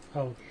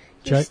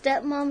Jay-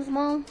 stepmom's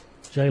mom.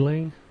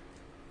 Jaylene?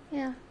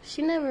 Yeah,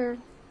 she never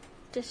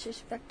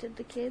disrespected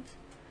the kids.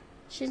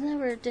 She's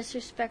never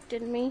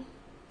disrespected me.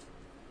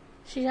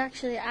 She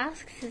actually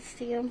asks to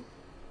see them.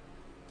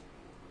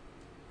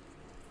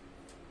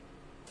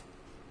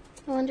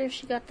 I wonder if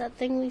she got that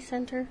thing we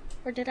sent her,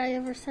 or did I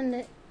ever send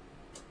it?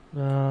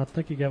 I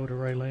think you gave it to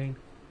Raylene.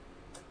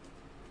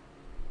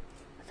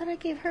 I thought I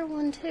gave her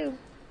one too.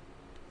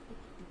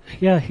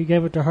 Yeah, he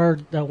gave it to her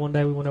that one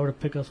day we went over to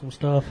pick up some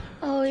stuff.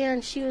 Oh yeah,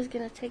 and she was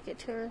gonna take it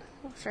to her.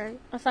 That's right.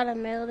 I thought I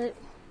mailed it.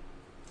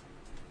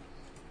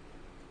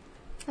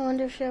 I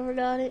wonder if she ever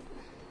got it.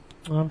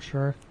 I'm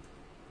sure.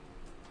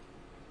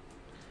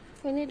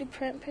 We need to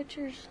print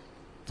pictures.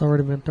 It's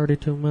already been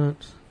 32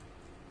 minutes.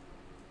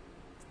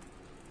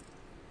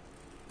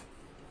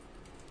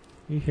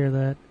 You hear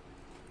that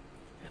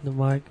in the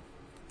mic?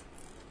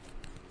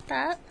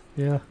 That?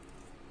 Yeah,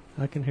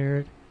 I can hear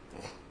it.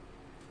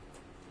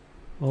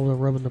 While they're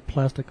rubbing the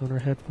plastic on her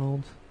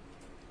headphones.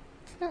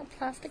 It's not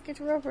plastic,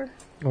 it's rubber.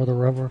 Or the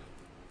rubber.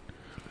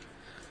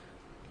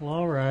 Well,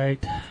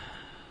 alright.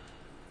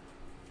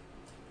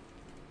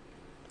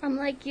 I'm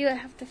like you, I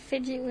have to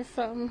fidget with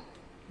something.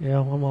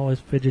 Yeah, I'm always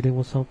fidgeting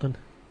with something.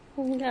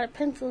 We got a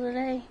pencil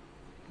today.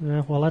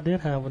 Yeah, well, I did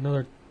have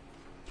another...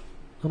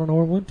 I don't know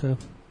where it went to.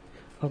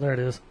 Oh, there it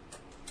is.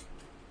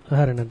 I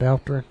had an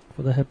adapter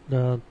for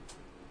the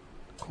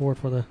cord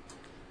for the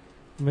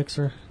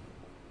mixer.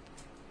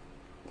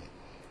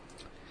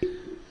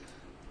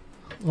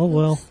 Oh,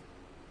 well.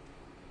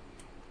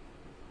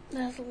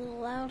 That's a little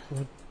loud.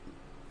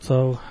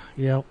 So,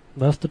 yeah,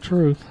 that's the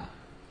truth.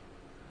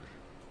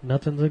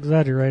 Nothing's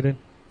exaggerated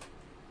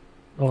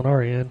on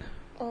our end.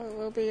 Oh, it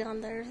will be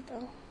on theirs,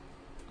 though.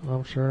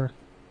 I'm sure.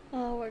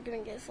 Oh, we're gonna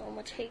get so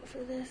much hate for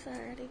this. I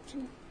already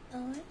can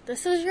know it.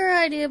 This was your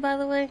idea, by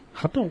the way.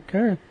 I don't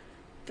care.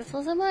 This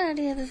wasn't my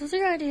idea. This was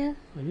your idea.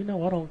 Well, you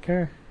know I don't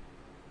care.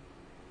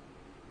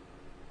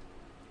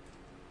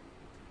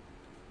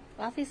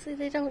 Obviously,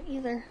 they don't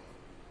either.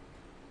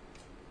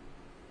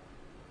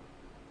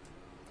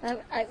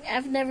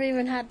 I've never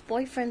even had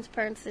boyfriends'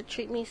 parents that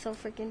treat me so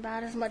freaking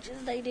bad as much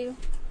as they do.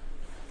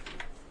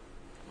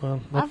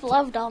 Well, I've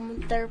loved all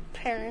their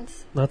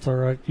parents. That's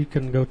alright. You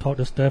can go talk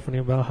to Stephanie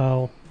about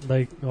how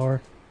they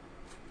are.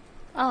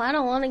 Oh, I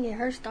don't want to get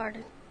her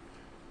started.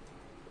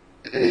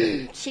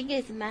 She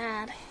gets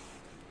mad.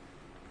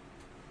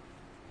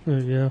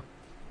 Yeah.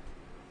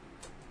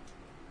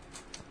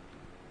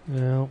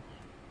 Yeah.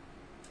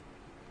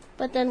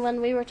 But then when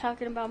we were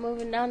talking about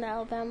moving down to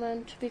Alabama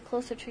and to be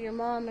closer to your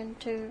mom and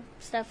to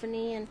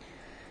Stephanie and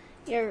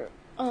your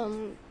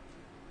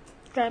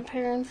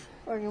grandparents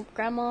or your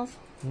grandmas,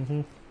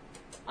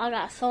 I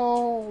got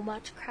so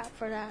much crap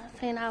for that,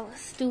 saying I was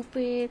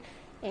stupid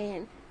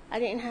and I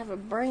didn't have a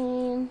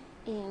brain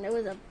and it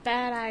was a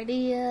bad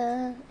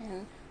idea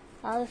and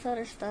all this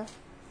other stuff.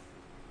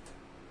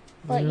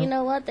 But you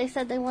know what? They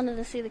said they wanted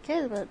to see the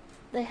kids, but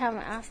they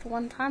haven't asked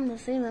one time to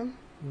see them.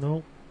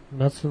 Nope.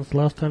 Not since the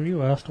last time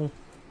you asked them.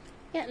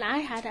 Yeah, and I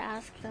had to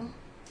ask them.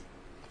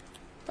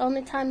 The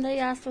only time they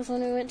asked was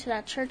when we went to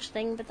that church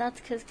thing, but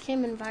that's because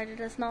Kim invited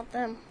us, not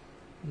them.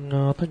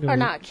 No, I think it Or was...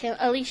 not Kim,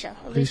 Alicia.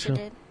 Alicia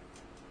did.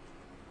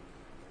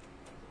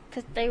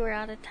 Because they were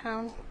out of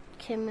town,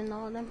 Kim and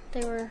all of them.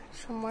 They were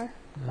somewhere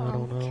I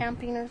don't know.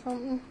 camping or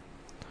something.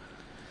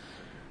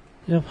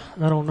 Yep,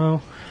 I don't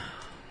know.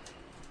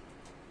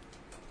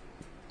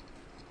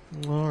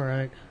 All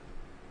right.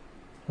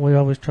 We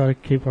always try to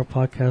keep our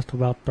podcast to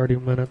about 30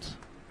 minutes.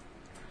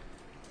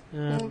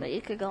 But you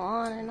could go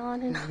on and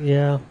on and on.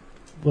 Yeah,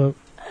 but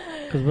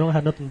because we don't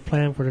have nothing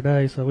planned for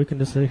today, so we can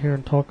just sit here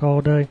and talk all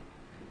day.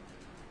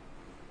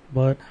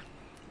 But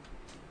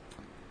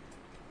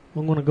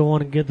I'm going to go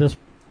on and get this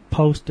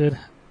posted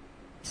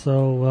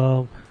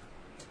so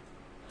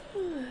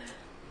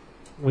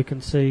we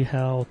can see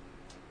how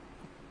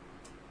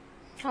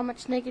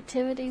much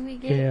negativity we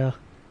get. Yeah.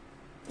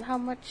 How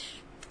much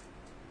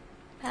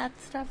bad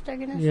stuff they're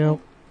going to Yep.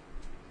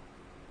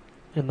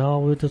 say. And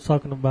all we're just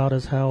talking about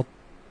is how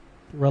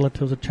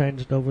relatives have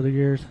changed over the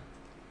years.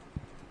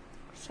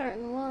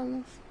 Certain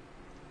ones.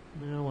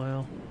 Yeah,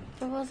 well.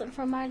 If it wasn't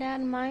for my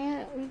dad and my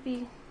aunt, we'd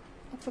be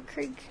up a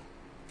creek.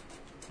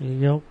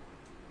 Yep.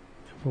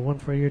 If it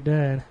wasn't for your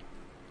dad,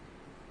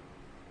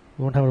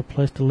 you won't have a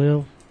place to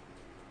live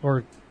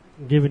or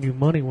giving you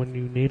money when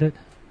you need it.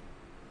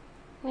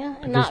 Yeah,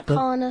 and not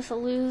calling us a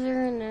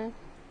loser and a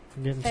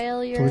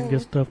failure. So we can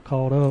get stuff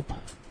called up.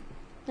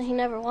 He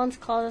never once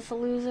called us a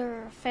loser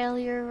or a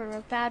failure or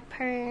a bad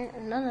parent or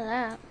none of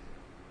that.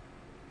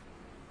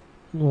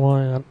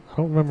 Why? I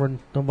don't remember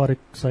nobody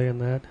saying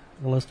that,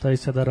 unless they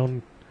said that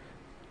on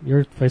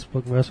your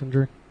Facebook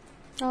Messenger.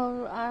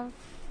 Oh,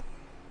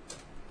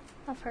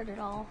 I've heard it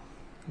all.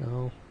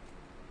 No.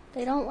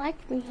 They don't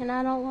like me, and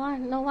I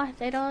don't know why.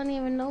 They don't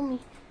even know me.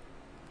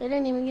 They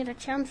didn't even get a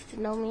chance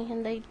to know me,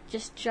 and they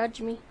just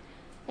judge me.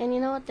 And you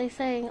know what they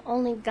say?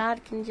 Only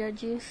God can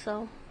judge you,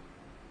 so.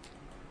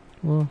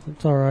 Well,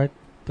 it's alright.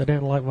 They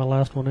didn't like my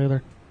last one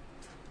either.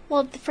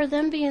 Well, for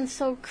them being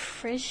so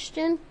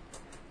Christian,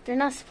 they're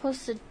not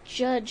supposed to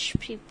judge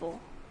people.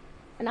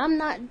 And I'm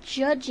not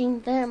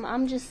judging them.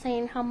 I'm just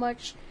saying how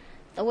much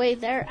the way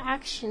their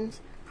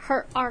actions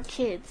hurt our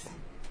kids.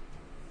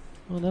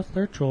 Well, that's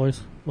their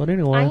choice. But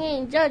anyway. I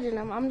ain't judging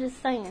them. I'm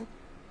just saying.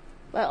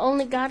 But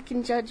only God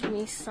can judge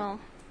me, so.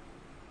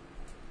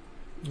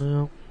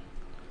 No.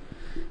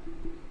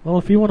 Well,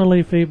 if you want to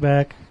leave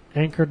feedback,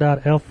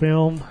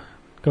 anchor.fm,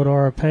 go to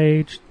our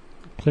page,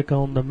 click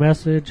on the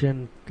message,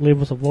 and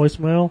leave us a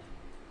voicemail.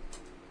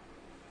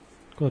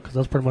 Because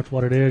that's pretty much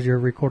what it is. You're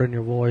recording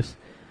your voice.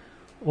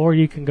 Or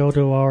you can go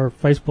to our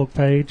Facebook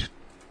page,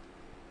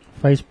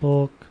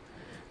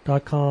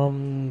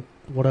 facebook.com,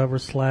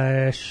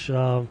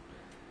 /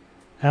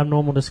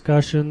 abnormal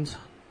discussions.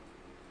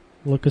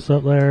 Look us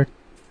up there.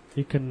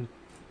 You can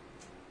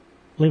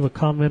leave a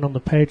comment on the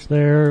page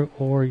there,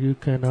 or you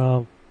can,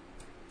 I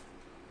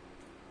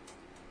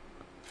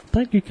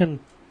think you can,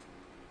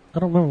 I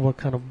don't remember what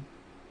kind of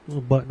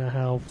button I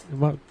have. It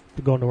might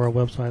be going to our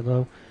website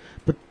though.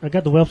 But I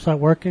got the website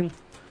working.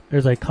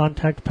 There's a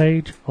contact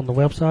page on the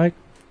website.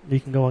 You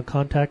can go and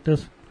contact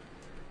us.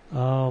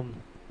 All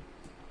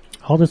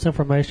this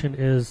information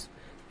is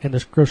in the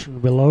description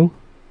below.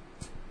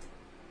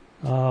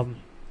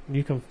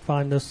 You can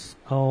find us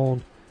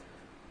on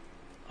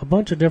a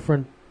bunch of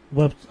different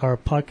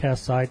podcast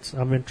sites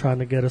I've been trying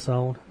to get us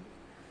on.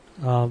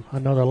 I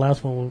know the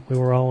last one we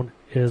were on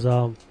is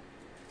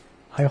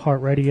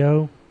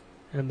iHeartRadio,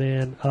 and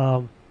then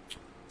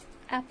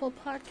Apple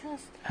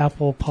Podcast.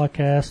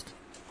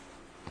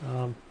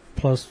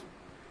 Plus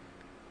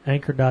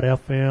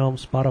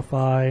Anchor.fm,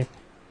 Spotify.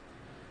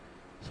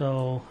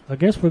 So I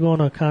guess we're going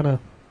to kind of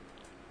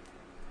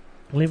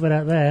leave it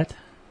at that.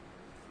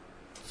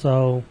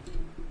 So,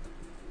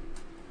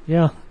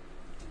 yeah.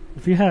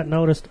 If you hadn't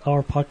noticed,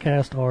 our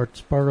podcast are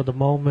spur of the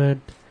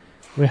moment.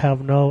 We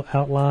have no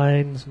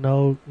outlines,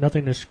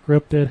 nothing is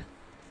scripted.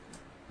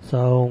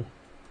 So,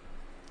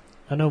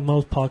 I know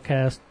most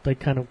podcasts, they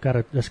kind of got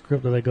a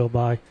script that they go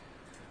by.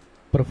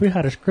 But if we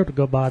had a script to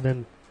go by,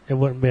 then it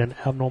wouldn't be an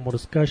abnormal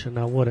discussion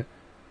now, would it?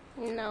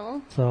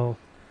 No. So,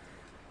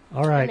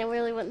 all right. And it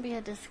really wouldn't be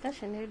a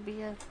discussion. It would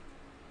be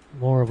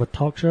more of a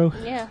talk show?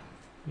 Yeah.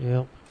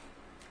 Yep.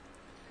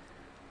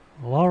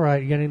 Well, all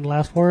right. You got any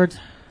last words?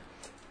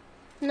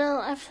 No,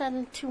 I've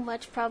said too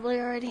much probably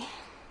already.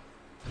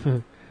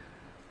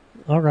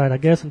 All right. I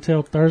guess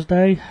until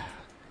Thursday,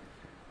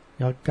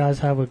 y'all guys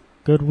have a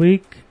good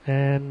week,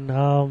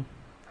 and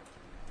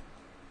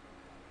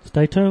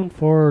stay tuned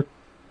for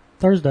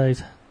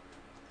Thursdays.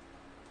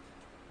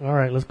 All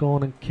right. Let's go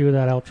on and cue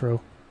that outro.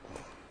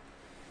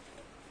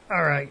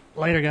 All right.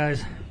 Later,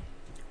 guys.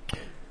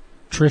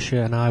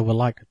 Tricia and I would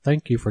like to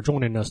thank you for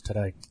joining us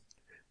today.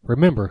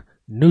 Remember,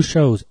 new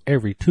shows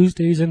every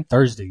Tuesdays and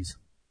Thursdays.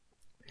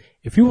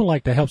 If you would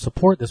like to help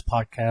support this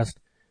podcast,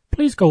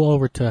 please go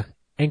over to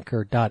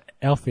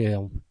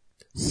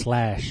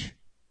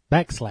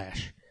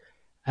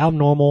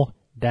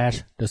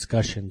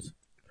anchor.fm/abnormal-discussions,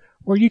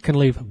 where you can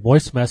leave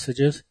voice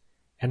messages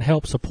and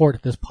help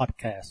support this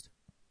podcast.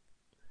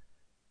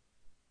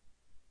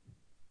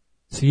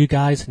 See you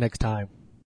guys next time.